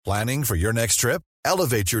Planning for your next trip?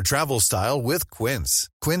 Elevate your travel style with Quince.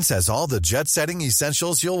 Quince has all the jet-setting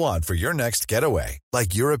essentials you'll want for your next getaway,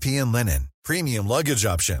 like European linen, premium luggage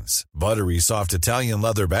options, buttery soft Italian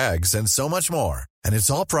leather bags, and so much more. And it's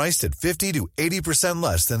all priced at 50 to 80%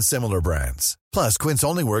 less than similar brands. Plus, Quince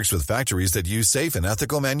only works with factories that use safe and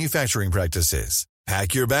ethical manufacturing practices.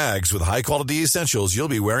 Pack your bags with high-quality essentials you'll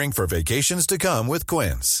be wearing for vacations to come with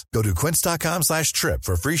Quince. Go to quince.com/trip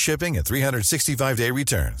for free shipping and 365-day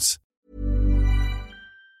returns.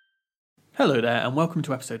 Hello there, and welcome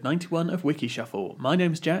to episode 91 of Wiki Shuffle. My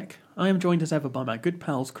name's Jack. I am joined as ever by my good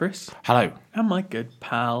pals Chris. Hello. And my good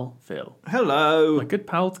pal Phil. Hello. My good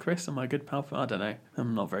pals Chris and my good pal Phil. I don't know.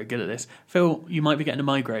 I'm not very good at this. Phil, you might be getting a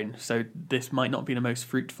migraine, so this might not be the most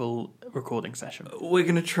fruitful recording session. We're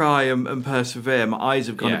going to try and persevere. My eyes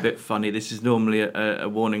have gone a bit funny. This is normally a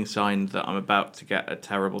warning sign that I'm about to get a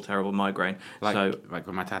terrible, terrible migraine. Like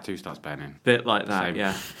when my tattoo starts burning. Bit like that, Same.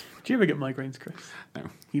 yeah. Do you ever get migraines, Chris? No.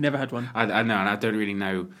 You never had one? I know, and I don't really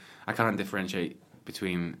know. I can't differentiate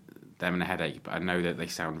between them and a headache, but I know that they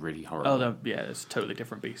sound really horrible. Oh, no, yeah, it's a totally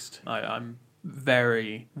different beast. I'm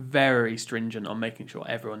very, very stringent on making sure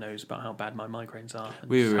everyone knows about how bad my migraines are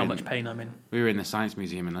and how much pain I'm in. We were in the Science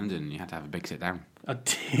Museum in London, and you had to have a big sit down. I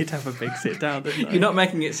did have a big sit down, didn't I? You're not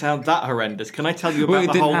making it sound that horrendous. Can I tell you about Well, it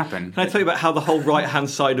the didn't whole? happen. Can I tell you about how the whole right-hand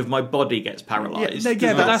side of my body gets paralysed? But Does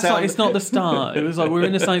that that's sound- like, it's not the start. It was like we were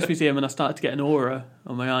in the Science Museum and I started to get an aura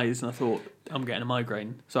on my eyes and I thought, I'm getting a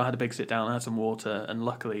migraine. So I had a big sit down, I had some water, and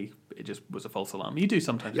luckily it just was a false alarm. You do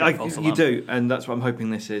sometimes get a false alarm. You do, and that's what I'm hoping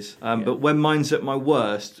this is. But when mine's at my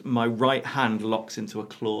worst, my right hand locks into a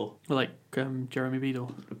claw. Like Jeremy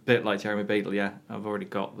Beadle. A bit like Jeremy Beadle, yeah. I've already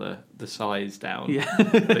got the size down. Yeah.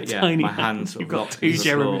 But yeah, Tiny my hands You've are got locked two into the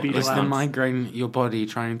Jeremy claw. Beadle Was the hands. migraine your body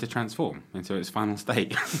trying to transform into its final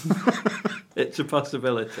state? It's a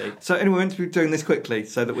possibility. So anyway, we're going to be doing this quickly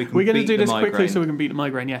so that we can We're going to beat do the this quickly migraine. so we can beat the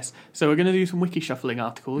migraine, yes. So we're going to do some wiki shuffling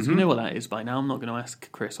articles. You know what that is by now. I'm not going to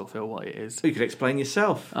ask Chris or Phil what it is. You could explain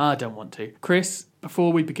yourself. I don't want to. Chris,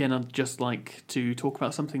 before we begin, I'd just like to talk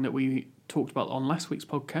about something that we talked about on last week's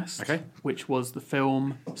podcast, Okay. which was the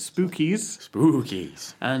film Spookies.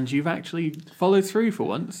 Spookies. And you've actually followed through for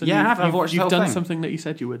once. And Yeah, I have. I've you've, watched the you've whole done thing. something that you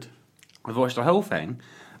said you would. I've watched the whole thing.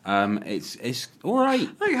 It's all right.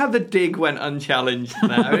 Like how the dig went unchallenged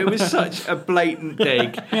there. It was such a blatant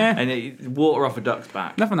dig. And it water off a duck's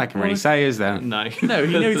back. Nothing I can really say, is there? No. No,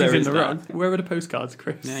 he knows There he's in is the that. wrong. Where are the postcards,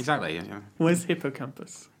 Chris? Yeah, exactly. Yeah. Where's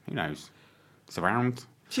Hippocampus? Who knows? It's around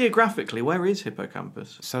Geographically, where is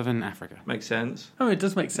Hippocampus? southern Africa. Makes sense. Oh, it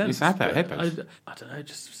does make sense. It's about but hippos. I don't know, it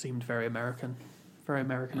just seemed very American. Very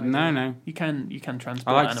American. No, idea. no. You can transport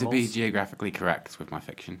I like animals, to be geographically correct with my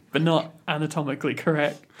fiction. but not anatomically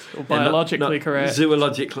correct or biologically Not correct.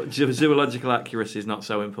 Zoological accuracy is not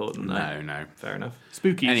so important, though. No. Fair enough.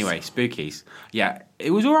 Spookies. Anyway, Spookies. Yeah,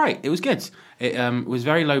 it was all right. It was good. It was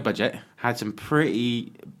very low budget, had some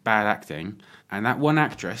pretty bad acting, and that one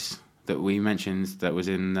actress that we mentioned that was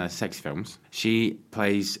in the sex films, she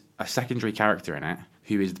plays a secondary character in it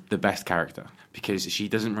who is the best character because she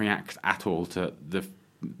doesn't react at all to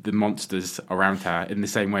the monsters around her in the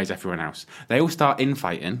same way as everyone else. They all start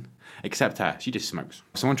infighting, except her. She just smokes.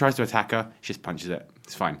 Someone tries to attack her, she just punches it.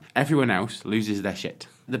 It's fine. Everyone else loses their shit.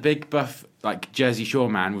 The big buff, like Jersey Shore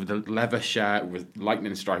man with the leather shirt with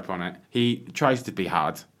lightning stripe on it, he tries to be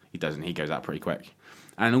hard. He doesn't. He goes out pretty quick.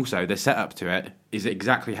 And also, the setup to it is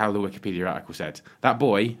exactly how the Wikipedia article said. That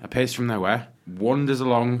boy appears from nowhere, wanders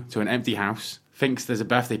along to an empty house, thinks there's a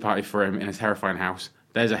birthday party for him in a terrifying house.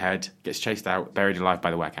 There's a head, gets chased out, buried alive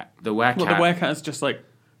by the werecat. The werecat... Well, the werecat is just like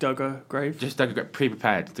dug a grave. Just dug a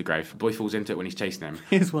pre-prepared the grave. The boy falls into it when he's chasing him.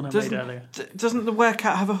 Here's one I made earlier. Doesn't the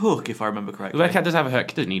werecat have a hook, if I remember The correctly? werecat does have a hook.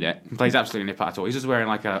 He doesn't need it. He plays absolutely no part at all. He's just wearing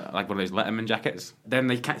like one of those Letterman jackets. Then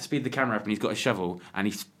they speed the camera up and he's got a shovel and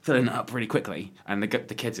he's filling it up really quickly. And the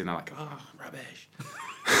kids in are like, oh, rubbish.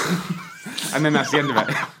 And then that's the end of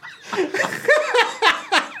it.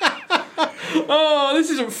 Oh, this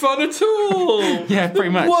isn't fun at all. Yeah, pretty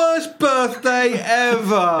much. Worst birthday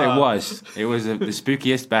ever. It was. It was the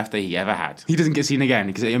spookiest birthday he ever had. He doesn't get seen again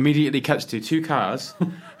because it immediately cuts to two cars,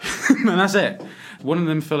 and that's it. One of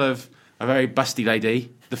them full of a very busty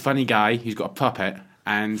lady, the funny guy who's got a puppet,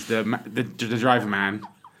 and the driver man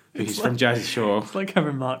who's from Jersey Shore. It's like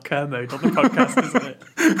having Mark Kermode on the podcast, isn't it?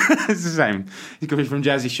 It's the same. He's from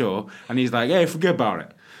Jersey Shore, and he's like, "Hey, forget about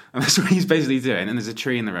it." And that's what he's basically doing. And there's a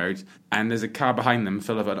tree in the road, and there's a car behind them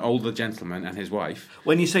full of an older gentleman and his wife.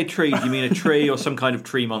 When you say tree, do you mean a tree or some kind of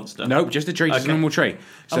tree monster? Nope, just a tree, just a normal tree.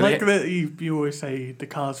 So I like that you always say the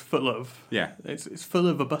car's full of. Yeah. It's full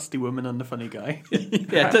of a busty woman and a funny guy.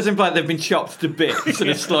 Yeah, it does imply they've been chopped to bits and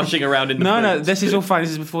are sloshing around in the No, boot. this is all fine.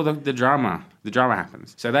 This is before the drama. The drama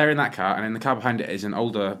happens. So they're in that car, and in the car behind it is an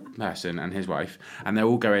older person and his wife, and they're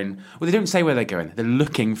all going... Well, they don't say where they're going. They're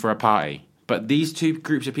looking for a party. But these two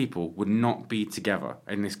groups of people would not be together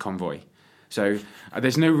in this convoy. So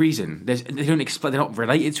there's no reason. They don't explain. They're not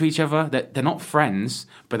related to each other. They're not friends,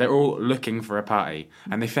 but they're all looking for a party,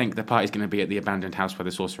 and they think the party's going to be at the abandoned house where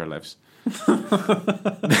the sorcerer lives.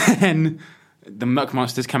 Then the muck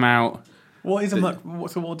monsters come out. What is a muck?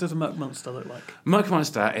 So what does a muck monster look like? Muck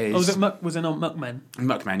monster is... Oh, was it not muckmen?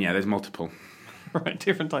 Muckmen, yeah. There's multiple, Right,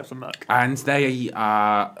 different types of muck. and they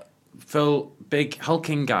are full, big,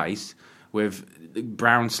 hulking guys with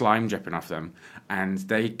brown slime dripping off them, and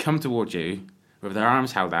they come towards you with their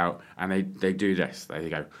arms held out, and they do this. They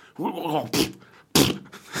go...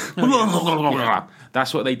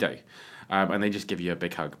 That's what they do. And they just give you a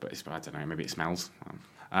big hug, but I don't know, maybe it smells.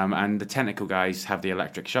 And the tentacle guys have the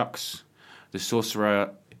electric shocks. The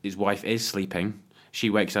sorcerer, his wife is sleeping. She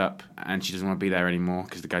wakes up, and she doesn't want to be there anymore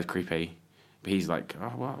because the guy's creepy. But he's like, oh,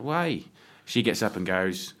 why? She gets up and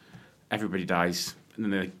goes, everybody dies. And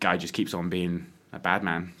then the guy just keeps on being a bad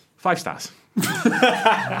man. 5 stars.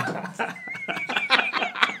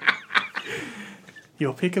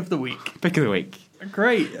 Your pick of the week. Pick of the week.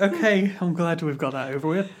 Great. Okay, I'm glad we've got that over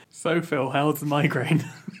with. So, Phil, how's the migraine?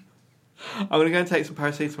 I'm going to go and take some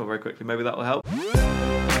paracetamol very quickly. Maybe that will help.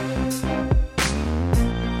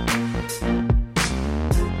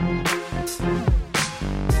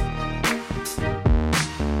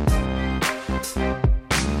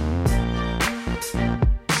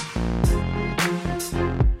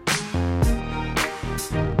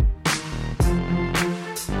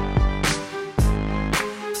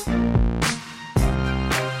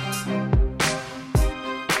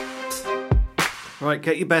 Right,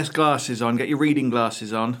 get your best glasses on. Get your reading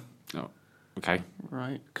glasses on. Oh, okay.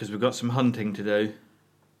 Right. Because we've got some hunting to do.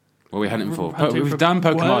 What are we hunting for? Hunting We've for done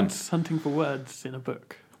Pokemon. Words, hunting for words in a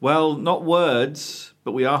book. Well, not words,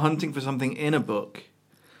 but we are hunting for something in a book.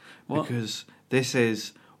 What? Because this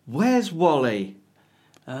is Where's Wally?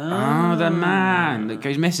 Oh, the man that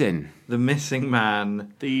goes missing. The missing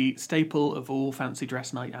man. The staple of all fancy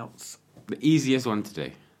dress night outs. The easiest one to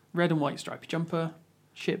do. Red and white stripy jumper,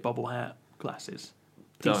 shit bobble hat, glasses.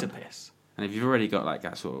 Piece Done. of piss. And if you've already got like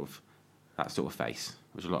that sort of face,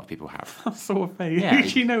 which a lot of people have. That sort of face. Yeah. Who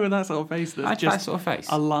do you know with that sort of face? I That's have that just sort of face.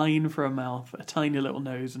 a line for a mouth, a tiny little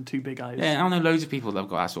nose, and 2 big eyes. Yeah, I know loads of people that have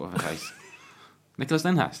got that sort of a face. Nicholas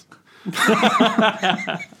Lyndhurst.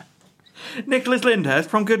 Nicholas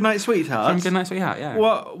Lyndhurst from Goodnight Sweetheart. From Goodnight Sweetheart, yeah.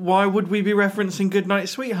 Why would we be referencing Goodnight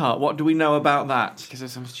Sweetheart? What do we know about that? Because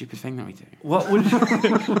there's some stupid thing that we do. What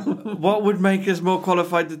would make us more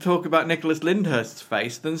qualified to talk about Nicholas Lyndhurst's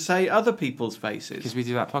face than say other people's faces? Because we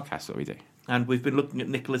do that podcast that we do. And we've been looking at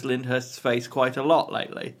Nicholas Lyndhurst's face quite a lot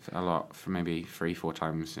lately. A lot, for maybe 3-4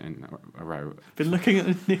 times in a row. Been looking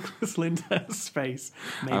at Nicholas Lyndhurst's face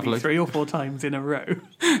maybe 3 or 4 times in a row.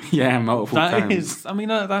 Yeah, multiple times. That is, I mean,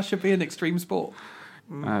 that should be an extreme sport.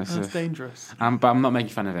 That's That's dangerous. but I'm not making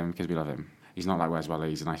fun of him because we love him. He's not like Where's Wally,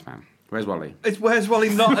 he's a nice man. Where's Wally? Where's Wally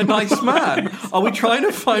not a nice man? Are we trying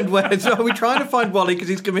to find Wally because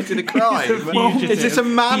he's committed a crime? Is this a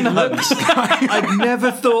manhunt? I've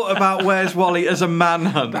never thought about Where's Wally as a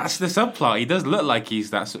manhunt. That's the subplot. He does look like he's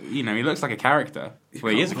that. He looks like a character.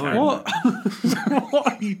 Well, he is a character. What? What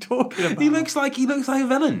are you talking about? He looks like a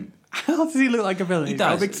villain. How does he look like a villain? He He's got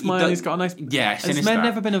a does. big smile. He does. He's got a nice. Yeah, Has sinister. man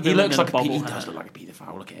never been a villain? He looks in like a bobble he hat? does look like a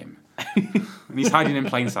paedophile. Look at him. And he's hiding in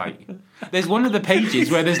plain sight. There's one of the pages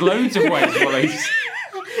where there's loads of Where's Wally's.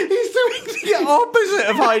 He's doing the opposite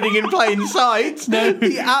of hiding in plain sight. No.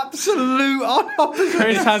 The absolute opposite.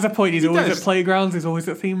 Chris has a point. He's always does. at playgrounds. He's always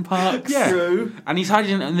at theme parks. Yeah. True. And he's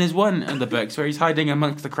hiding, and there's one in the books where he's hiding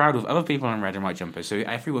amongst the crowd with other people in red and white jumpers, so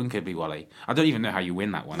everyone could be Wally. I don't even know how you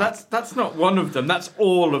win that one. That's not one of them. That's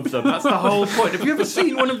all of them. That's the whole point. Have you ever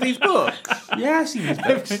seen one of these books? Yeah, I've seen these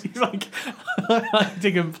books. He's like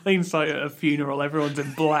hiding in plain sight at a funeral. Everyone's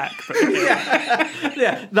in black. But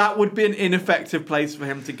Yeah, that would be an ineffective place for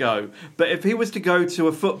him to go. But if he was to go to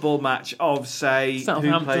a football match of, say,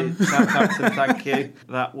 Southampton. Southampton, thank you,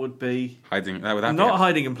 that would be Hiding. That would happen. not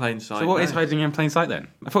hiding in plain sight. So what no. is hiding in plain sight then?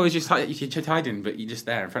 I thought it was just you're just hiding, but you're just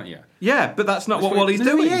there in front of you. Yeah, but that's not what That's Wally's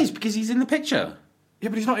no, doing. he is, because he's in the picture. Yeah,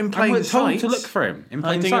 but he's not in And plain we're told sight. to look for him in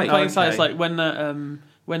plain hiding sight. in plain sight Okay. is like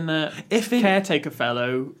when the If in- caretaker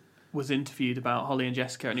fellow was interviewed about Holly and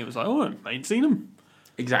Jessica, and he was like, "Oh, I ain't seen them."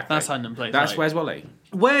 Exactly. That's how them plays. That's like. Where's Wally?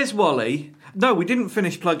 Where's Wally? No, we didn't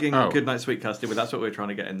finish plugging Oh. Goodnight Sweetcast, did we? That's what we were trying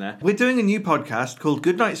to get in there. We're doing a new podcast called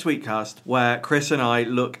Goodnight Sweetcast, where Chris and I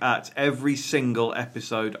look at every single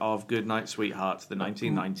episode of Goodnight Sweetheart, the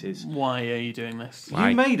 1990s. Why are you doing this? Why?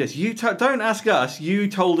 You made us. Don't ask us. You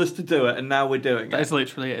told us to do it, and now we're doing That it. is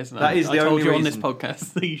literally it, isn't it? That is the I told only you on this reason.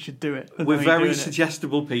 podcast that you should do it. and We're now you're very doing it.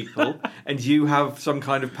 suggestible people, and you have some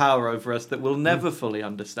kind of power over us that we'll never fully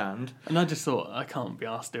understand. And I just thought I can't be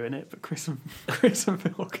asked doing it, but Chris and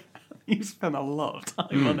Phil, you spent a lot of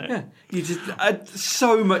time on it. Yeah, you just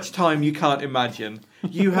so much time you can't imagine.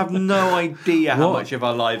 You have no idea how What- much of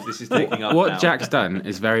our lives this is taking up. What now. Jack's done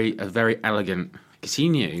is very elegant, because he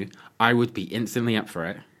knew I would be instantly up for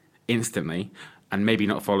it, instantly, and maybe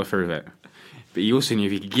not follow through with it. But he also knew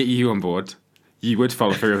if he could get you on board, you would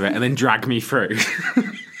follow through with it and then drag me through.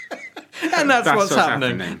 And that's what's what's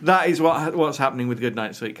happening. happening. That is what's happening with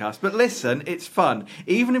Goodnight Sweetcast. But listen, it's fun.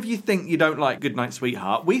 Even if you think you don't like Goodnight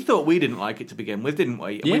Sweetheart, we thought we didn't like it to begin with, didn't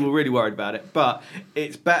we? Yeah. We were really worried about it. But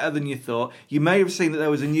it's better than you thought. You may have seen that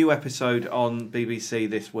there was a new episode on BBC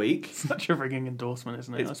this week. Such a ringing endorsement,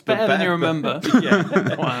 isn't it? It's It's better than you better- remember.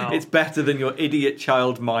 Yeah. Wow. It's better than your idiot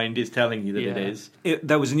child mind is telling you that it Yeah. is.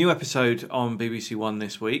 There was a new episode on BBC One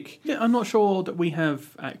this week. Yeah, I'm not sure that we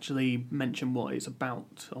have actually mentioned what it's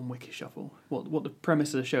about on Wikishuffle. What the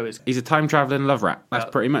premise of the show is. He's a time travelling love rat. That's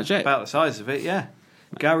pretty much it. About the size of it, yeah.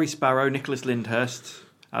 Gary Sparrow, Nicholas Lyndhurst,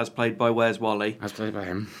 as played by Where's Wally, As played by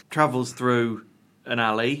him. travels through an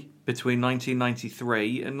alley between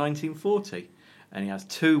 1993 and 1940. And he has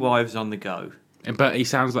 2 wives on the go. But he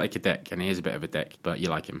sounds like a dick, and he is a bit of a dick, but you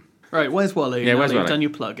like him. Right, where's Wally? Yeah, Now where's that you've Wally? done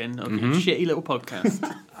your plug-in of your shitty little podcast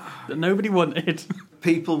that nobody wanted.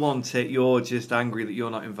 People want it, you're just angry that you're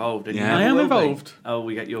not involved. And you Yeah. I never am will be. involved. Oh,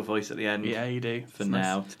 we get your voice at the end. Yeah, you do. For It's nice.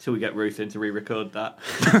 now, till we get Ruth in to re-record that.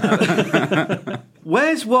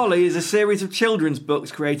 Where's Wally is a series of children's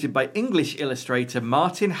books created by English illustrator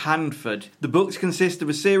Martin Handford. The books consist of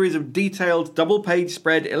a series of detailed double-page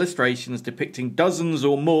spread illustrations depicting dozens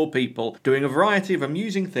or more people doing a variety of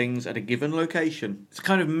amusing things at a given location. It's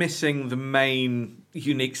kind of missing the main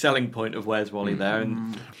unique selling point of Where's Wally there.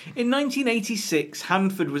 And in 1986,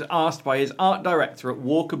 Handford was asked by his art director at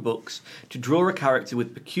Walker Books to draw a character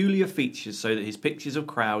with peculiar features so that his pictures of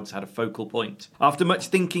crowds had a focal point. After much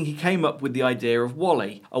thinking, he came up with the idea of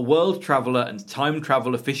Wally, a world traveller and time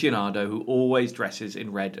travel aficionado who always dresses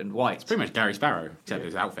in red and white. Pretty much Gary Sparrow, except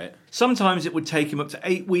his outfit. Sometimes it would take him up to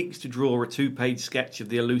 8 weeks to draw a 2-page sketch of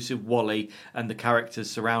the elusive Wally and the characters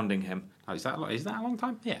surrounding him. Oh, is that a long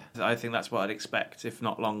time? Yeah. I think that's what I'd expect, if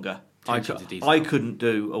not longer. Attention to detail. I couldn't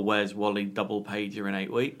do a Where's Wally double pager in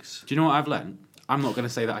 8 weeks. Do you know what I've learned? I'm not going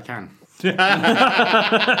to say that I can.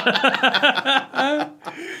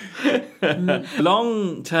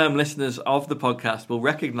 Long-term listeners of the podcast will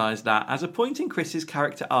recognise that as a point in Chris's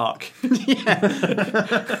character arc.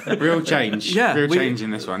 Real change. Yeah, Real we- change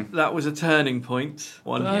in this one. That was a turning point.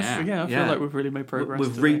 One, I Yeah. feel Yeah. like we've really made progress. we've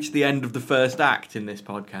today. reached the end of the first act in this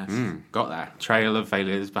podcast. Got that. Trail of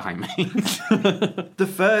failures behind me. The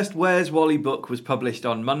first Where's Wally book was published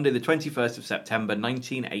on Monday the 21st of September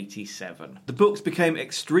 1987. The books became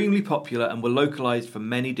extremely popular and were localised for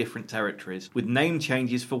many different territories, with name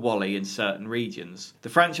changes for Wally in certain regions. The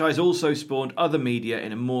franchise also spawned other media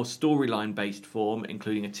in a more storyline based form,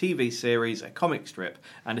 including a TV series, a comic strip,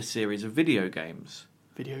 and a series of video games.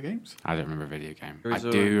 Video games? I don't remember a video game. There I is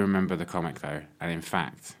a- do remember the comic, though. And in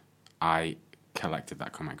fact, I collected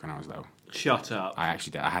that comic when I was little. Shut up. I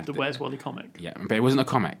actually did. I had The Where's Wally comic. Yeah, but it wasn't a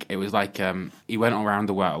comic. It was like he went around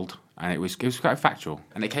the world, and it was quite factual.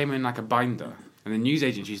 And it came in like a binder. And the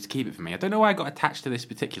newsagents used to keep it for me. I don't know why I got attached to this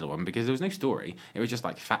particular one, because there was no story. It was just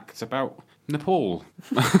like facts about Nepal.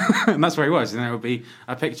 And that's where he was. And there would be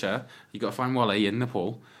a picture. You got to find Wally in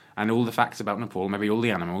Nepal, and all the facts about Nepal, maybe all the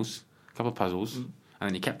animals, a couple of puzzles. And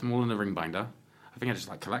then he kept them all in a ring binder. I think I just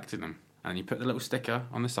like collected them. And he put the little sticker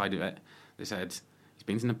on the side of it that said he's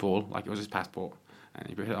been to Nepal, like it was his passport. And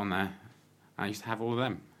he put it on there. And I used to have all of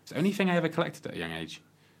them. It's the only thing I ever collected at a young age.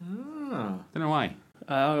 Don't know why.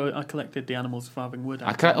 I collected the animals of Farthing Wood. I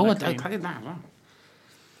actually, when that came. collected that as well.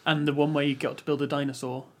 And the one where you got to build a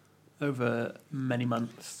dinosaur over many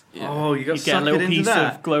months. Oh, you got You get a suckered little into piece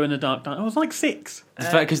that. of glow-in-the-dark dinosaur. I was like 6.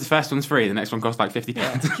 Because the first one's free, the next one costs like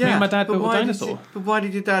 £50. Me and my dad but built a why did dinosaur. you- But why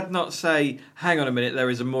did your dad not say, hang on a minute, there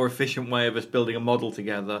is a more efficient way of us building a model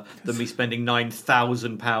together than me spending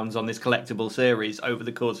 £9,000 on this collectible series over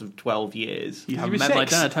the course of 12 years? You You haven't were met my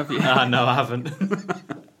 6. dad, have you? No, I haven't.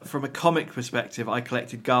 From a comic perspective, I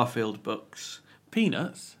collected Garfield books.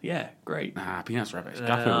 Peanuts? Yeah, great. Peanuts rubbish. I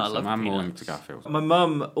Garfield. love I'm more Peanuts. into Garfield. My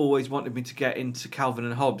mum always wanted me to get into Calvin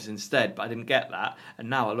and Hobbes instead, but I didn't get that. And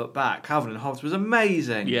now I look back, Calvin and Hobbes was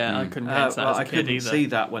amazing. Yeah, I couldn't get into that as a I kid couldn't either. see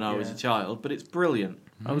that when I was a child, but it's brilliant.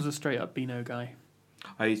 I was a straight-up Beano guy.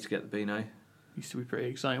 I used to get the Beano. Used to be pretty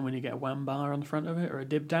exciting when you get a wham bar on the front of it, or a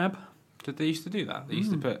dib dab. Did they used to do that? They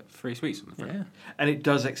used to put 3 sweets on the front. Yeah. And it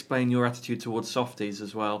does explain your attitude towards softies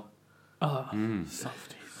as well. Oh,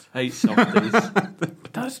 softies. Hate softies.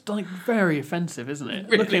 That's like very offensive, isn't it?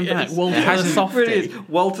 Really Looking back, is. Walter It the hasn't- softy. Really is.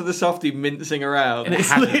 Walter the softie mincing around. And it's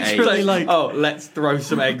hasn't literally aged. like, oh, let's throw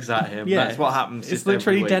some eggs at him. yeah, That's what happens. It's just every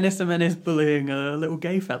literally week. Dennis the Menace bullying a little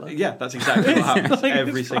gay fella. Yeah, that's exactly what happens Like,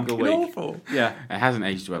 every it's single fucking week. Awful. Yeah, It hasn't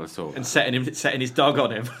aged well at all. and setting his dog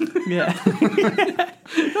on him. Yeah.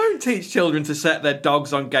 Don't teach children to set their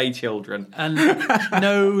dogs on gay children. And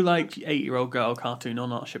no, like 8-year-old girl, cartoon or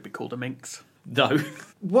not, should be called a minx. No.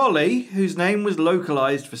 Wally, whose name was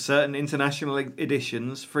localised for certain international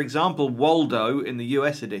editions, for example, Waldo in the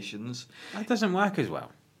US editions. That doesn't work as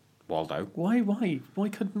well. Waldo. Why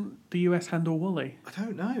couldn't the US handle Wally? I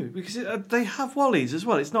don't know, because they have Wallies as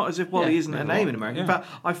well. It's not as if Wally Yeah, isn't a they've name got- in America. yeah. In fact,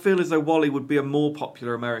 I feel as though Wally would be a more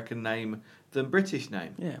popular American name than British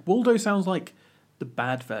name. Yeah, Waldo sounds like the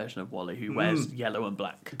bad version of Wally who wears yellow and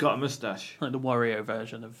black. Got a moustache. Like the Wario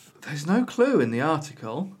version of... There's no clue in the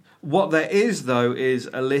article. What there is, though, is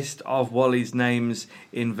a list of Wally's names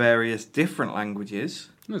in various different languages.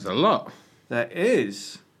 There's a lot. There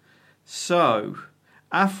is. So,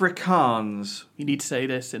 Afrikaans. You need to say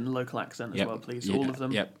this in local accent as Yep. well, please. Yeah. All of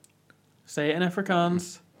them. Yep. Say it in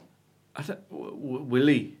Afrikaans.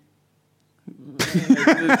 Willie.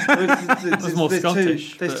 That's more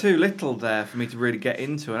Scottish, There's but- too little there for me to really get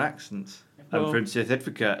into an accent. I'm Well- from South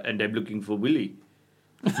Africa and I'm looking for Willie.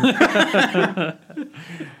 I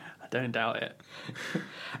don't doubt it.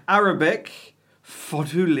 Arabic,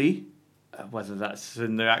 Foduli. Whether that's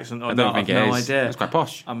in the accent or I not, don't think I've it no is. idea. It's quite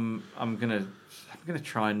posh. I'm gonna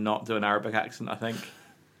try and not do an Arabic accent. I think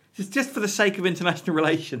just for the sake of international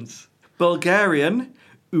relations. Bulgarian,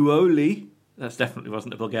 Uoli. That definitely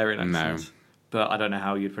wasn't a Bulgarian No. accent. But I don't know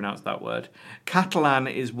how you'd pronounce that word. Catalan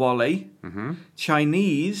is Wally. Mm-hmm.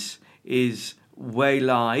 Chinese is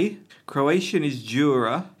Walai. Croatian is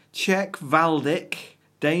Jura. Czech Valdik.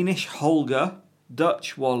 Danish Holger.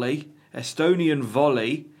 Dutch Wally. Estonian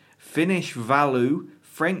Volley. Finnish Valu.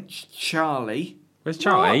 French Charlie. Where's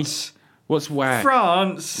Charlie? What? What's where?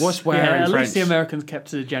 France. What's where Yeah, in at French? least the Americans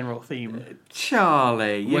kept to the general theme.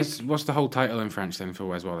 Charlie? What's the whole title in French then for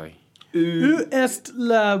Where's Wally? Où est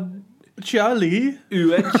la Charlie?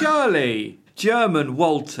 Où est Charlie? German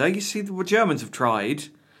Walter. You see, the Germans have tried.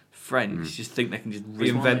 French just think they can just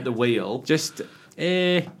reinvent the wheel. Just,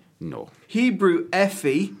 no. Hebrew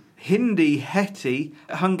Effie. Hindi Hetty.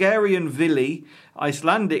 Hungarian Vili.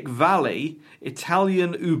 Icelandic Valley.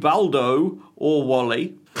 Italian Ubaldo or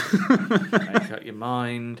Wally. Make up your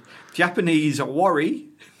mind. Japanese Worry.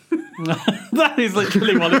 That is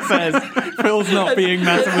literally what it says. Phil's not being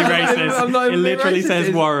massively racist. I'm not It even literally racist. says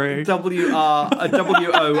It's worry. W-O-R-I.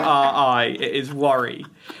 It is worry.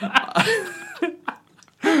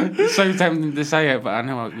 So tempting to say it, but I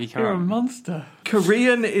know you You're a can't. monster.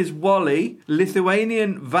 Korean is Wally.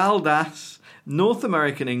 Lithuanian Valdas. North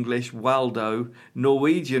American English Waldo.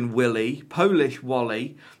 Norwegian Willy. Polish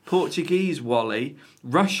Wally. Portuguese Wally.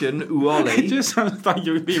 Russian It Uoli. just sounds like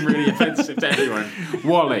you're being really offensive to everyone.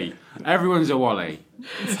 Wally. Everyone's a Wally.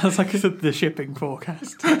 Sounds like it's the shipping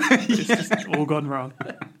forecast. It's just all gone wrong.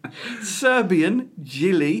 Serbian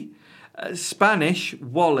Gilly. Spanish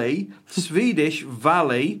Wally. Swedish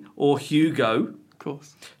Valley or Hugo. Of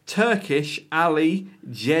course. Turkish Ali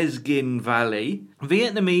Jezgin Valley,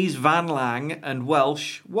 Vietnamese Van Lang, and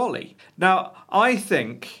Welsh Wally. Now, I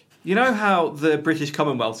think, you know how the British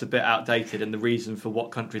Commonwealth's a bit outdated and the reason for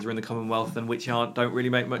what countries are in the Commonwealth and which aren't don't really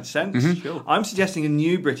make much sense? Sure. I'm suggesting a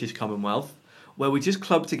new British Commonwealth where we just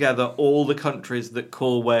club together all the countries that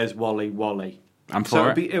call Where's Wally Wally. I'm So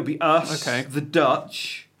for it. it'll be us, Okay. the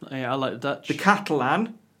Dutch, Yeah, I like the Dutch. the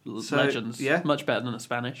Catalan. So, Legends. yeah. Much better than the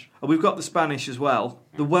Spanish. We've got the Spanish as well.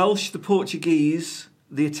 The Welsh, the Portuguese,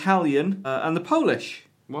 the Italian, and the Polish.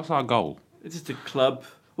 What's our goal? It's just a club.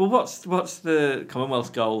 Well, what's the Commonwealth's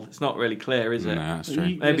goal? It's not really clear, is it? No, that's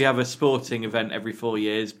true. Maybe have a sporting event every 4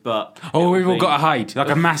 years, but... Oh, it'll we've all be got to hide. Like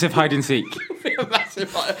a massive hide and seek. a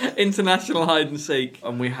massive international hide and seek.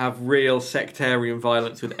 And we have real sectarian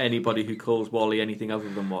violence with anybody who calls Wally anything other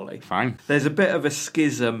than Wally. Fine. There's a bit of a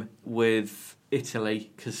schism with Italy,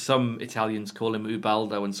 because some Italians call him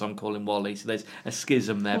Ubaldo and some call him Wally, so there's a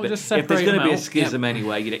schism there. Well, but just if there's separate going to them be a out. schism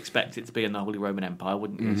anyway, you'd expect it to be in the Holy Roman Empire,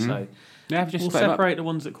 wouldn't you? So Yeah, just We'll split 'em up. separate the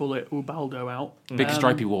ones that call it Ubaldo out. Big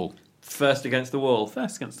stripy wall. first against the wall.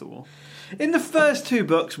 First against the wall. In the first 2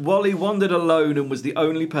 books, Wally wandered alone and was the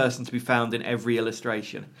only person to be found in every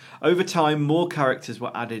illustration. Over time, more characters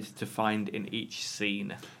were added to find in each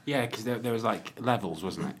scene. Yeah, because there was like levels,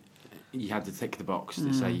 wasn't it? You had to tick the box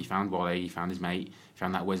to say you found Wally, you found his mate, you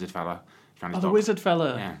found that wizard fella, you found his The dog. wizard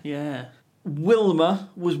fella. Yeah. Wilma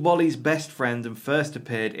was Wally's best friend and first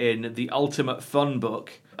appeared in The Ultimate Fun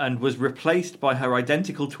Book and was replaced by her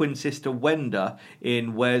identical twin sister Wenda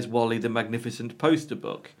in Where's Wally the Magnificent Poster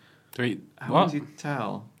Book. How What? would you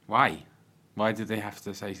tell? Why? Why did they have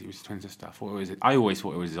to say it was twin sister? I always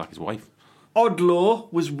thought it was like his wife.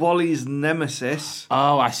 Oddlaw was Wally's nemesis.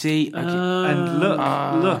 Oh, I see. Okay. And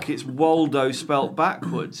look, it's Waldo spelt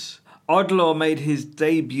backwards. Oddlaw made his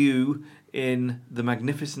debut in The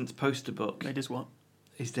Magnificent Poster Book. Made his what?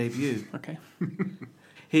 His debut. Okay.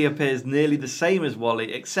 He appears nearly the same as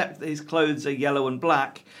Wally, except that his clothes are yellow and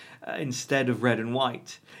black instead of red and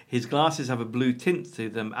white. His glasses have a blue tint to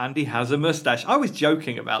them, and he has a moustache. I was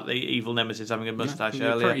joking about the evil nemesis having a moustache you're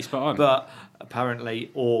earlier, pretty spot on. but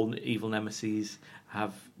apparently all evil nemeses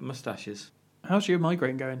have moustaches. How's your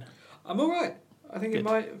migraine going? I'm all right. I think Good. it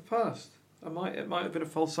might have passed. It might have been a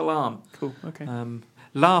false alarm. Cool. Okay.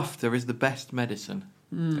 Laughter is the best medicine.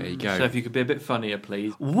 There you go. So if you could be a bit funnier,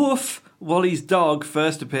 please. Woof, Wally's dog,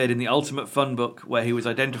 first appeared in the Ultimate Fun Book, where he was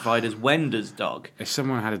identified as Wenda's dog. If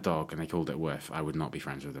someone had a dog and they called it Worth, I would not be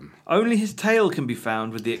friends with them. Only his tail can be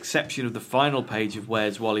found, with the exception of the final page of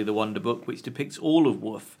Where's Wally the Wonder Book, which depicts all of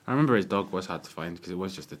Woof. I remember his dog was hard to find because it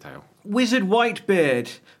was just a tail. Wizard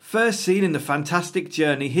Whitebeard, first seen in The Fantastic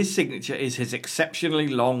Journey, his signature is his exceptionally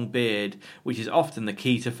long beard, which is often the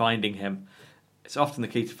key to finding him. It's often the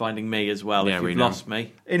key to finding me as well, Yeah, if we you've know. lost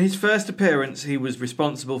me. In his first appearance, he was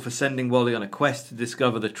responsible for sending Wally on a quest to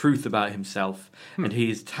discover the truth about himself, and he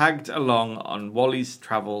is tagged along on Wally's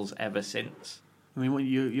travels ever since. I mean,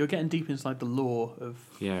 you're getting deep inside the lore of.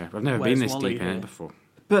 Yeah, I've never Where's been this Wally deep in here? it before.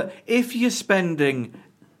 But if you're spending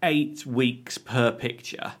 8 weeks per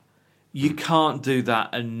picture, you can't do that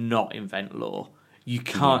and not invent lore. You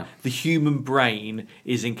can't. Yeah. The human brain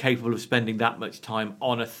is incapable of spending that much time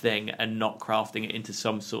on a thing and not crafting it into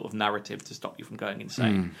some sort of narrative to stop you from going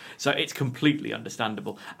insane. So it's completely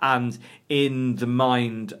understandable. And in the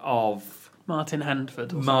mind of Martin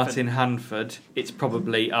Handford. Or Martin Handford, it's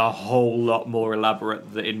probably a whole lot more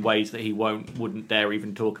elaborate in ways that he wouldn't dare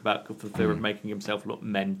even talk about for fear of making himself look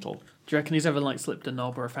mental. Do you reckon he's ever slipped a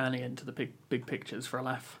knob or a fanny into the big pictures for a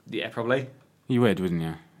laugh? Yeah, probably. You would, wouldn't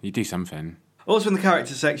you? You'd do something. Also in the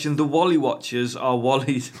character section, the Wally Watchers are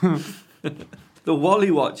Wally's... The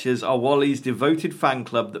Wally Watchers are Wally's devoted fan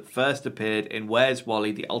club that first appeared in Where's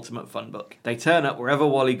Wally, the Ultimate Fun Book. They turn up wherever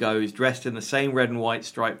Wally goes, dressed in the same red and white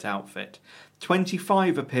striped outfit.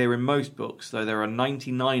 25 appear in most books, though there are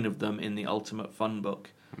 99 of them in the Ultimate Fun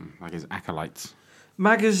Book. Like his acolytes.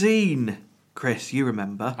 Magazine. Chris, you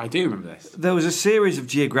remember. I do remember this. There was a series of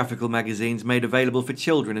geographical magazines made available for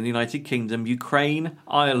children in the United Kingdom, Ukraine,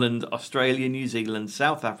 Ireland, Australia, New Zealand,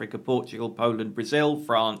 South Africa, Portugal, Poland, Brazil,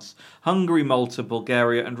 France, Hungary, Malta,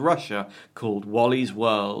 Bulgaria and Russia, called Wally's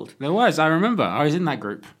World. There was, I remember. I was in that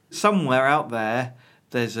group. Somewhere out there,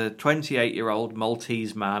 there's a 28-year-old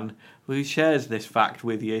Maltese man who shares this fact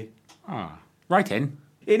with you. Ah, right in.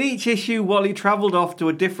 In each issue, Wally travelled off to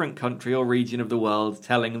a different country or region of the world,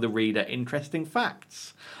 telling the reader interesting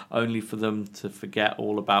facts, only for them to forget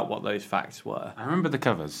all about what those facts were. I remember the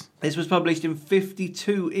covers. This was published in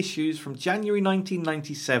 52 issues from January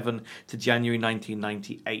 1997 to January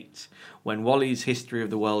 1998, when Wally's history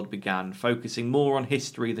of the world began, focusing more on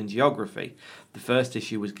history than geography. The first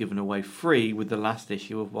issue was given away free with the last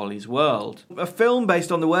issue of Wally's World. A film based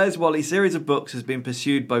on the Where's Wally series of books has been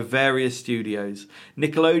pursued by various studios.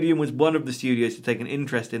 Nickelodeon was one of the studios to take an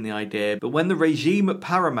interest in the idea, but when the regime at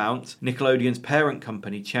Paramount, Nickelodeon's parent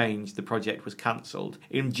company, changed, the project was cancelled.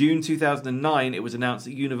 In June 2009, it was announced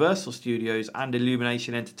that Universal Studios and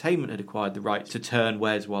Illumination Entertainment had acquired the rights to turn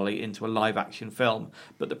Where's Wally into a live-action film,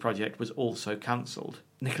 but the project was also cancelled.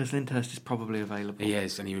 Nicholas Lyndhurst is probably available. He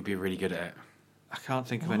is, and he would be really good at it. I can't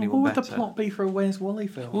think of What anyone would better. the plot be for a Where's Wally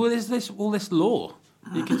film? Well, there's all this lore.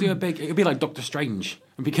 You could do it could be like Doctor Strange.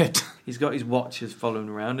 It'd be good. He's got his watchers following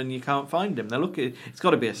around and you can't find him. They're looking. It's got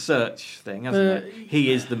to be a search thing, hasn't it?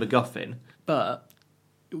 He is the MacGuffin. But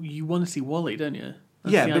you want to see Wally, don't you?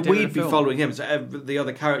 That's Yeah, the but idea of we'd the be film. following him, so the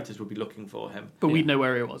other characters would be looking for him. But we'd know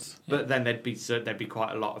where he was. But then there'd be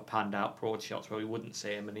quite a lot of panned out broad shots where we wouldn't see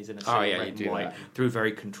him, and he's in a Oh, silhouette yeah, you red do and white that. through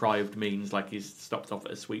very contrived means, like he's stopped off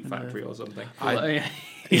at a sweet factory or something.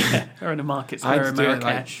 Yeah, or in a market square in I'd do it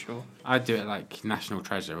Marrakesh. or... I'd do it like National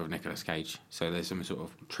Treasure with Nicolas Cage. So there's some sort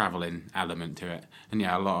of travelling element to it. And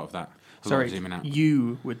yeah, a lot of that. A lot of Sorry, zooming out.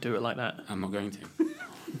 you would do it like that. I'm not going to.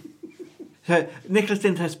 So Nicholas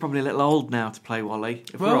Dintest's probably a little old now to play Wally,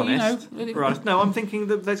 if Well, we're you honest. know, We're honest. No, I'm thinking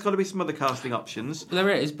that there's got to be some other casting options. There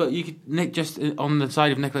is, but you could Nick just on the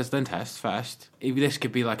side of Nicholas Dentest first. This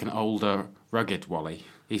could be like an older, rugged Wally.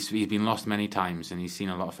 He's been lost many times and he's seen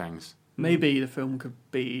a lot of things. Maybe the film could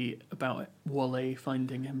be about Wally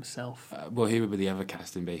finding himself. Well, who would the other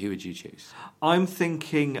casting be? Who would you choose? I'm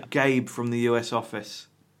thinking Gabe from the US Office.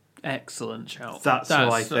 Excellent shout. That's who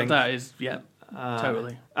I think. That is, yeah,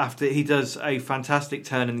 totally. After he does a fantastic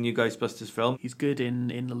turn in the new Ghostbusters film, He's good in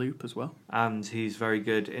The Loop as well. and he's very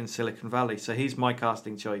good in Silicon Valley. So he's my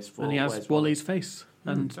casting choice for And he has Where's Wally's face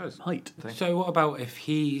and does. height. So what about if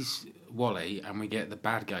he's Wally and we get the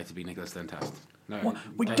bad guy to be Nicholas Dentest? No, What?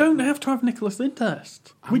 We don't have to have Nicholas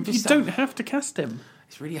Lindhurst. You just- don't have to cast him.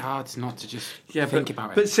 It's really hard not to just Yeah, think but,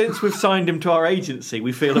 about but it. since we've signed him to our agency,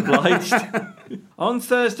 we feel obliged. On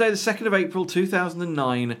Thursday, the 2nd of April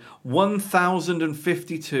 2009,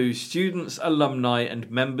 1,052 students, alumni, and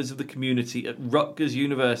members of the community at Rutgers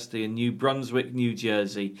University in New Brunswick, New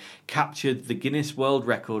Jersey, captured the Guinness World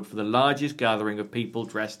Record for the largest gathering of people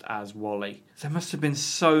dressed as Wally. There must have been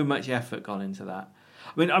so much effort gone into that.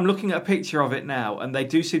 I mean, I'm looking at a picture of it now, and they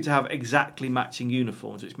do seem to have exactly matching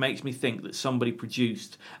uniforms, which makes me think that somebody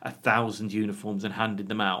produced 1,000 uniforms and handed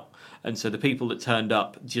them out. And so the people that turned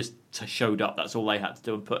up just showed up. That's all they had to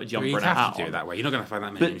do and put a jumper You'd and a hat have to do on. it that way. You're not going to find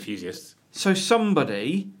that many But- enthusiasts. So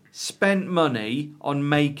somebody spent money on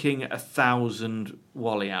making 1,000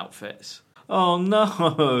 Wally outfits. Oh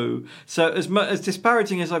no! So as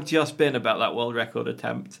disparaging as I've just been about that world record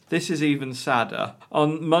attempt, this is even sadder.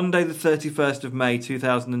 On Monday the 31st of May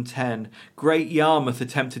 2010, Great Yarmouth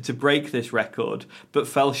attempted to break this record, but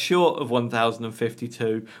fell short of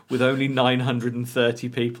 1,052 with only 930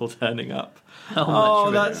 people turning up.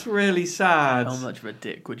 That's really sad. How much of a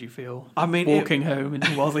dick would you feel? I mean, walking home in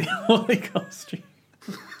a Wally costume.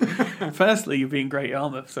 Firstly, you're being Great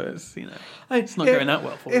Yarmouth, so it's it's not going that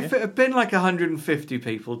well for you. If it had been like 150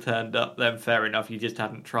 people turned up, then fair enough, you just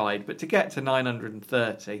hadn't tried. But to get to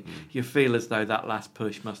 930, you feel as though that last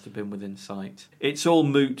push must have been within sight. It's all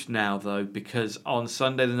moot now, though, because on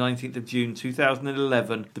Sunday the 19th of June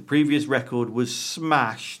 2011, the previous record was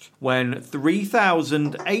smashed when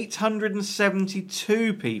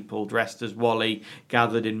 3,872 people dressed as Wally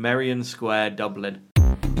gathered in Merrion Square, Dublin.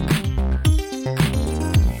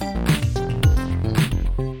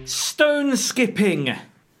 Stone skipping.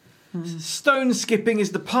 Stone skipping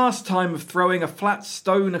is the pastime of throwing a flat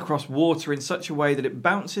stone across water in such a way that it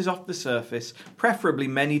bounces off the surface, preferably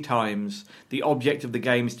many times. The object of the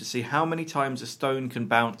game is to see how many times a stone can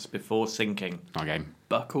bounce before sinking. Not a game.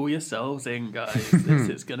 Buckle yourselves in, guys. This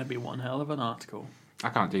is going to be one hell of an article. I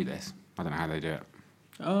can't do this. I don't know how they do it.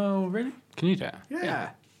 Oh, really? Can you do it? Yeah.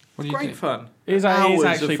 What do you Great do? fun. It's Hours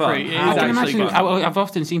actually of fun. pretty. It I is can actually imagine. fun. I've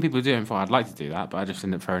often seen people do it before. I'd like to do that, but I just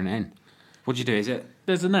end up throwing it in. What do you do? Is it?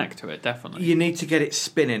 There's a knack to it, definitely. You need to get it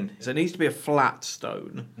spinning. So it needs to be a flat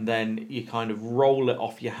stone. Then you kind of roll it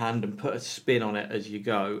off your hand and put a spin on it as you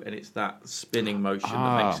go. And it's that spinning motion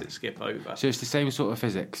that makes it skip over. So it's the same sort of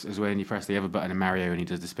physics as when you press the other button in Mario and he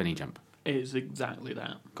does the spinny jump. It is exactly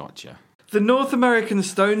that. Gotcha. The North American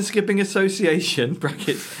Stone Skipping Association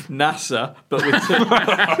 (brackets NASA), but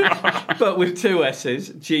with two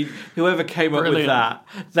S's. Gee, whoever came up with Brilliant. that,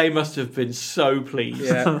 they must have been so pleased.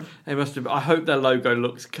 Yeah. They must have. I hope their logo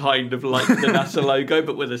looks kind of like the NASA logo,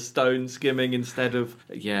 but with a stone skimming instead of.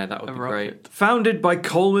 Yeah, that would A be rocket. great. Founded by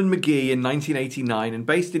Coleman McGee in 1989 and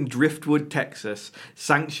based in Driftwood, Texas,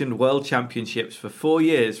 sanctioned World Championships for 4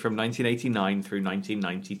 years from 1989 through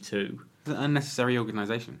 1992. It's an unnecessary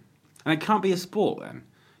organisation. And it can't be a sport then.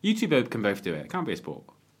 You two can both do it. It can't be a sport.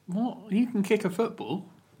 What? You can kick a football,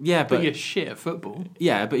 Yeah, but but you're shit at football.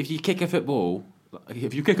 yeah, but if you kick a football,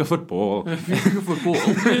 if you kick a football, If you kick a football,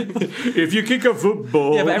 If you kick a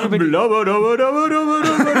football, Yeah, but everybody-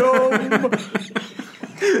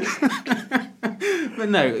 but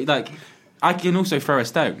no, like I can also throw a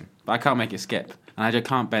stone, but I can't make it skip, and I just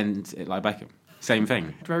can't bend it like Beckham. Same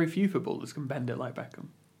thing. very few footballers can bend it like Beckham.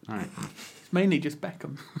 All right, It's mainly just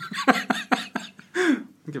Beckham.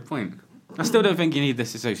 good point. I still don't think you need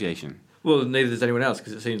this association. Well, neither does anyone else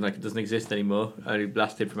because it seems like it doesn't exist anymore. It only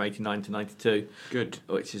lasted from 89 to 92. Good.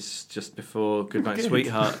 Which is just before Goodnight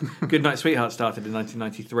Sweetheart. Goodnight Sweetheart started in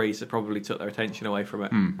 1993, so it probably took their attention away from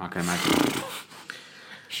it. I can imagine.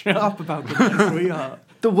 Shut up about Goodnight Sweetheart.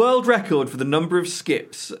 The world record for the number of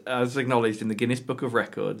skips, as acknowledged in the Guinness Book of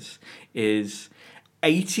Records, is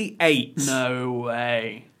 88. No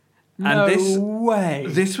way. And way.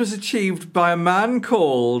 This was achieved by a man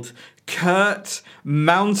called Kurt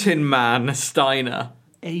Mountain Man Steiner.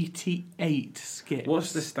 88 skips.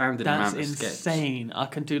 What's the standard That's amount of skips? insane. I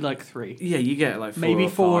can do like 3. Yeah, you get like 4 Maybe or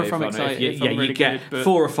 4 5 if I'm on it. excited. Yeah, if I'm really you get good,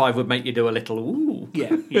 4 or 5 would make you do a little ooh. Yeah.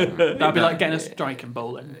 That'd be like getting a strike in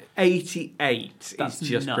bowling. 88 That's is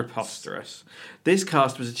just nuts. preposterous. This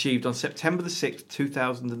cast was achieved on September the 6th,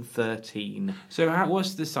 2013. So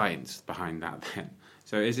what's the science behind that then?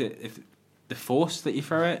 So is it the force that you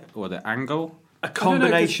throw it or the angle? A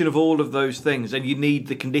combination of all of those things, and you need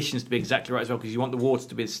the conditions to be exactly right as well, because you want the water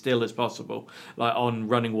to be as still as possible. Like on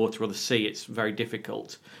running water or the sea, it's very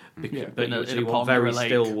difficult, but you want very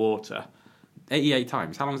still water. 88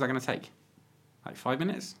 times. How long is that going to take? Like 5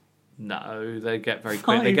 minutes? No, they get very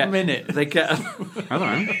quick. 5 minutes. They get. I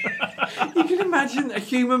don't know. You can imagine a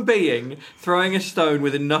human being throwing a stone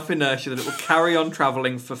with enough inertia that it will carry on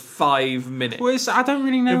travelling for 5 minutes. Well, I don't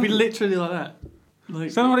really know. It'd be literally like that. Like,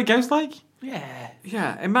 Is that what it goes like? yeah.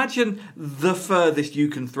 Yeah, imagine the furthest you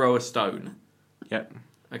can throw a stone. Yep.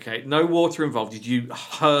 Okay, no water involved, just you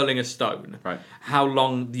hurling a stone. Right. How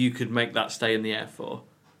long you could make that stay in the air for?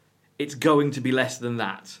 It's going to be less than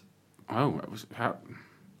that. Oh,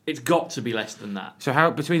 It's got to be less than that. so how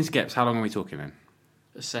between skips? How long are we talking then?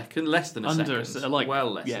 A second, less than a Under second. a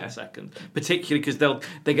Less than a second. Particularly because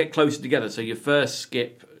they get closer together. So your first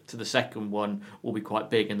skip to the second one will be quite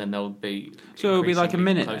big, and then they'll be. So it'll be like a increasingly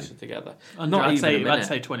minute closer then? together. Under, Not even a minute. I'd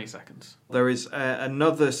say 20 seconds. There is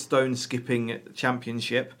another stone skipping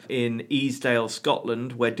championship in Easdale,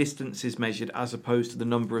 Scotland, where distance is measured as opposed to the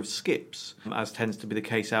number of skips, as tends to be the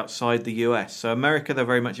case outside the US. So America, they're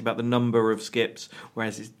very much about the number of skips,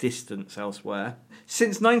 whereas it's distance elsewhere.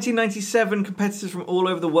 Since 1997, competitors from all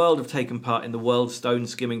over the world have taken part in the World Stone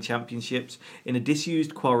Skimming Championships in a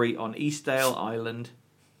disused quarry on Eastdale Island.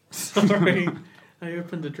 Sorry. I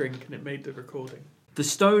opened a drink and it made the recording. The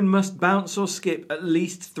stone must bounce or skip at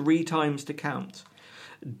least 3 times to count.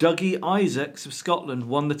 Dougie Isaacs of Scotland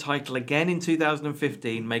won the title again in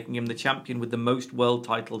 2015, making him the champion with the most world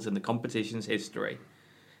titles in the competition's history.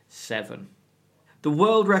 7. The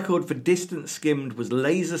world record for distance skimmed was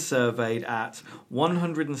laser surveyed at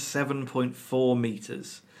 107.4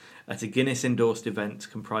 metres. At a Guinness-endorsed event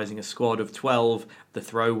comprising a squad of 12, the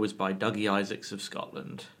throw was by Dougie Isaacs of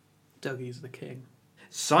Scotland. Dougie's the king.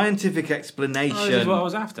 Scientific explanation. Oh, this is what I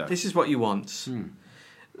was after. This is what you want.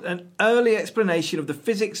 An early explanation of the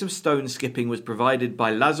physics of stone skipping was provided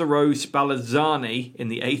by Lazzaro Spallanzani in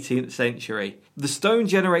the 18th century. The stone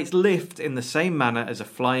generates lift in the same manner as a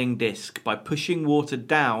flying disc by pushing water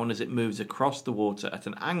down as it moves across the water at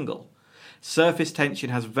an angle. Surface tension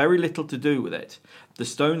has very little to do with it. The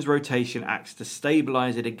stone's rotation acts to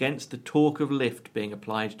stabilise it against the torque of lift being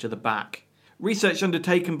applied to the back. Research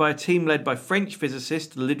undertaken by a team led by French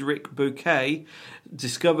physicist Lydric Bouquet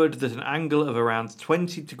discovered that an angle of around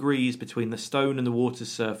 20 degrees between the stone and the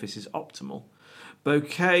water's surface is optimal.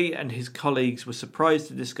 Bouquet and his colleagues were surprised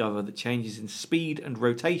to discover that changes in speed and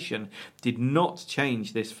rotation did not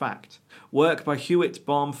change this fact. Work by Hewitt,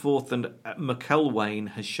 Barmforth and McElwain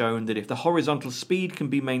has shown that if the horizontal speed can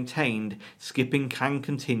be maintained, skipping can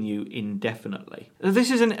continue indefinitely.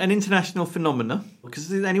 This is an international phenomenon,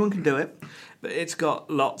 because anyone can do it, but it's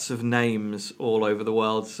got lots of names all over the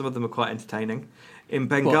world. Some of them are quite entertaining. In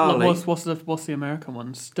Bengali... What's the American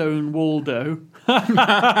one? Stone Waldo. Sorry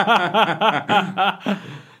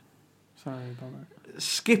about that.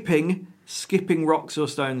 Skipping rocks or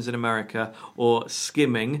stones in America, or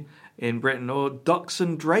skimming in Britain, or ducks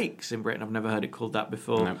and drakes in Britain. I've never heard it called that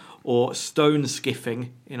before. No. Or stone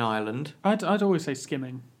skiffing in Ireland. I'd always say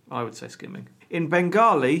skimming. I would say skimming. In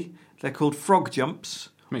Bengali, they're called frog jumps.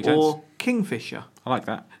 Makes or sense. kingfisher. I like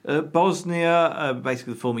that. Bosnia,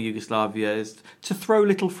 basically the former Yugoslavia, is to throw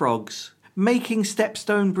little frogs. Making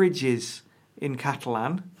stepstone bridges in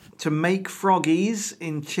Catalan. To make froggies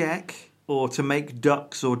in Czech. Or to make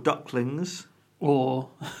ducks or ducklings. Or,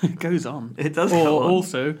 it goes on. It does or go on.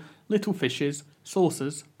 Also, little fishes,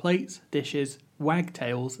 saucers, plates, dishes,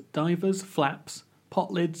 wagtails, divers, flaps,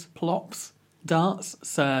 pot lids, plops, darts,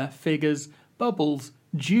 sir, figures, bubbles,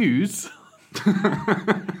 Jews,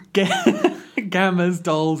 gammas,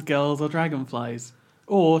 dolls, girls, or dragonflies.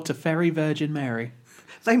 Or to ferry Virgin Mary.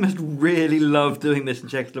 They must really love doing this in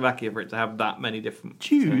Czechoslovakia for it to have that many different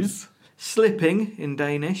Choose. Slipping in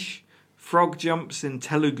Danish, frog jumps in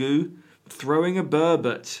Telugu, throwing a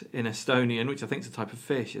burbot in Estonian, which I think is a type of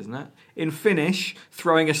fish, isn't it? In Finnish,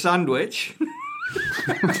 throwing a sandwich.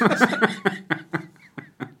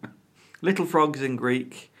 Little frogs in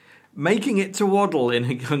Greek, making it to waddle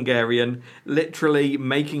in Hungarian, literally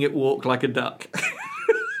making it walk like a duck.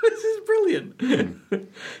 This is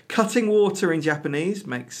brilliant. Cutting water in Japanese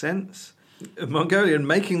makes sense. Mongolian,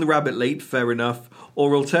 making the rabbit leap, fair enough.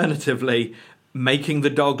 Or alternatively, making the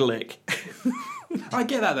dog lick. I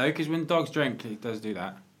get that though, because when dogs drink, it does do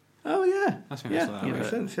that. Oh yeah, That's that makes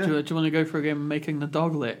sense. Yeah. Do you want to go for a game of making the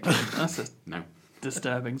dog lick? That's a No.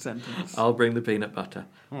 disturbing sentence. I'll bring the peanut butter.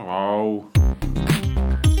 Oh.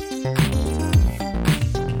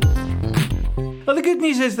 Well, the good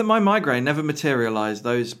news is that my migraine never materialised.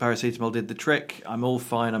 Those paracetamol did the trick. I'm all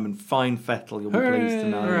fine. I'm in fine fettle. You'll be pleased to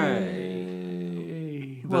know.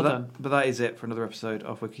 Hooray. Well done. But that is it for another episode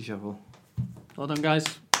of Wiki Shuffle. Well done, guys.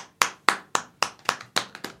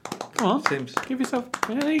 Come on. Seems Give yourself...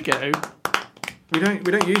 There you go. we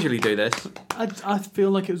don't usually do this. I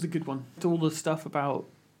feel like it was a good one. All the stuff about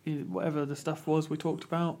whatever the stuff was we talked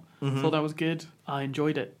about. Thought that was good. I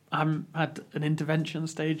enjoyed it. I haven't had an intervention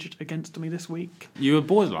staged against me this week. You were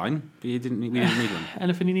borderline, but we didn't need one.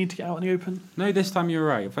 Anything you need to get out in the open? No, this time you were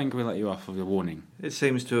right. I think we let you off with a warning. It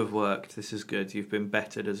seems to have worked. This is good. You've been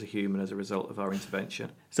bettered as a human as a result of our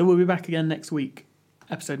intervention. So we'll be back again next week.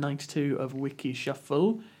 Episode 92 of Wiki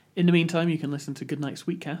Shuffle. In the meantime, you can listen to Goodnight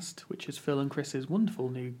Sweetcast, which is Phil and Chris's wonderful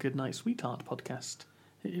new Goodnight Sweetheart podcast.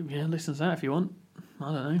 Yeah, listen to that if you want.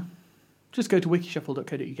 I don't know. Just go to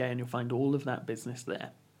wikishuffle.co.uk and you'll find all of that business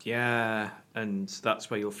there. Yeah, and that's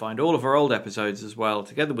where you'll find all of our old episodes as well,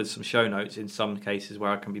 together with some show notes in some cases where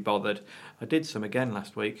I can be bothered. I did some again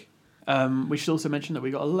last week. We should also mention that we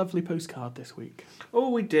got a lovely postcard this week. Oh,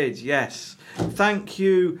 we did, yes. Thank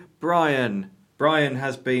you, Brian. Brian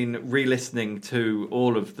has been re-listening to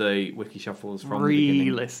all of the Wiki Shuffles from the beginning.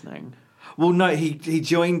 Re-listening. Well, no, he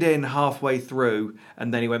joined in halfway through,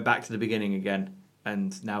 and then he went back to the beginning again.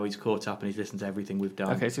 And now he's caught up and he's listened to everything we've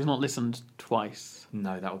done. Okay, so he's not listened twice.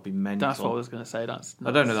 No, that would be mental. That's what I was going to say.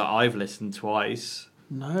 I don't know that I've listened twice.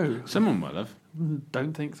 No. Someone will have.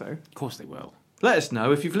 Don't think so. Of course they will. Let us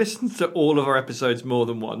know. If you've listened to all of our episodes more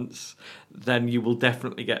than once, then you will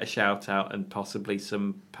definitely get a shout out and possibly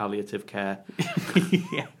some palliative care.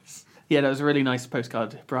 Yes. Yeah, that was a really nice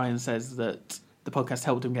postcard. Brian says that the podcast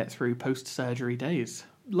helped him get through post-surgery days.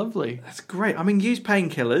 Lovely. That's great. I mean, use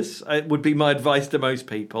painkillers. It would be my advice to most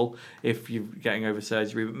people if you're getting over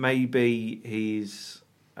surgery. But maybe he's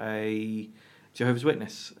a Jehovah's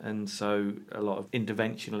Witness, and so a lot of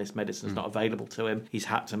interventionalist medicine is not available to him. He's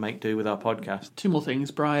had to make do with our podcast. 2 more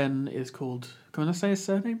things. Brian is called... Can I say his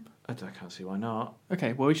surname? I can't see why not.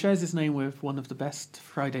 Okay, well, he shares his name with one of the best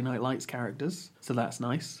Friday Night Lights characters, so that's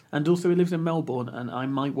nice. And also he lives in Melbourne, and I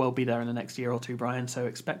might well be there in the next year or two, Brian, so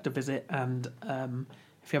expect a visit, and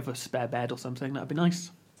if you have a spare bed or something, that'd be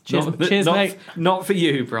nice. Cheers, mate. Not for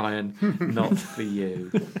you, Brian. Not for you.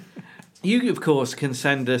 You, of course, can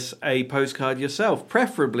send us a postcard yourself,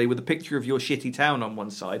 preferably with a picture of your shitty town on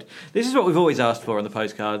one side. This is what we've always asked for on the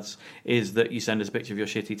postcards, is that you send us a picture of your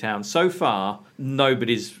shitty town. So far,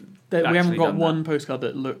 nobody's We haven't got done one that. postcard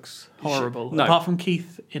that looks horrible, No. apart from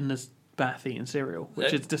Keith in the bath eating cereal,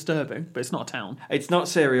 which is disturbing, but it's not a town. It's not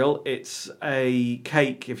cereal, it's a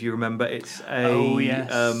cake, if you remember. It's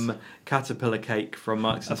a caterpillar cake from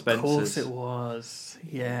Marks and Spencer's. Of course it was,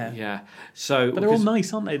 yeah. Yeah. So, But they're all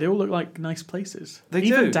nice, aren't they? They all look like nice places. They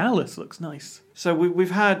Even do. Dallas looks nice. So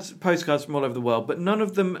we've had postcards from all over the world, but none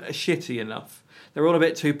of them are shitty enough. They're all a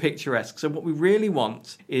bit too picturesque. So what we really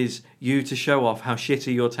want is you to show off how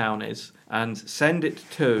shitty your town is and send it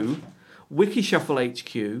to Wikishuffle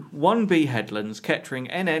HQ, 1B Headlands, Kettering,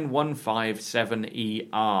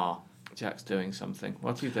 NN157ER. Jack's doing something.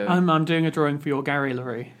 What are you doing? I'm doing a drawing for your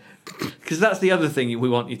Garrulary. Because that's the other thing we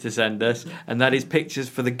want you to send us, and that is pictures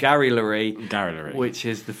for the Garrulary, which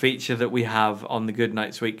is the feature that we have on the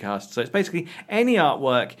Goodnight Sweetcast. So it's basically any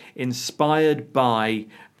artwork inspired by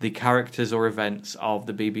the characters or events of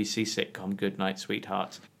the BBC sitcom Goodnight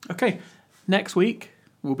Sweetheart. Okay, next week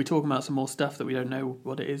we'll be talking about some more stuff that we don't know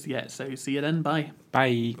what it is yet. So see you then. Bye.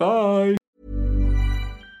 Bye. Bye.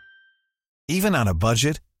 Even on a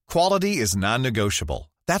budget, quality is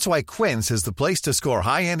non-negotiable. That's why Quince is the place to score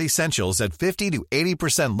high-end essentials at 50 to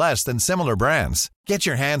 80% less than similar brands. Get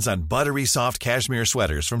your hands on buttery soft cashmere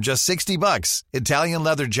sweaters from just $60, Italian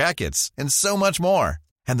leather jackets, and so much more.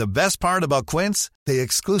 And the best part about Quince, they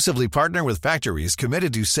exclusively partner with factories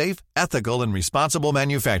committed to safe, ethical, and responsible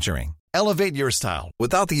manufacturing. Elevate your style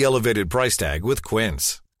without the elevated price tag with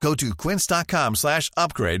Quince. Go to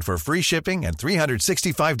quince.com/upgrade for free shipping and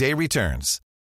 365-day returns.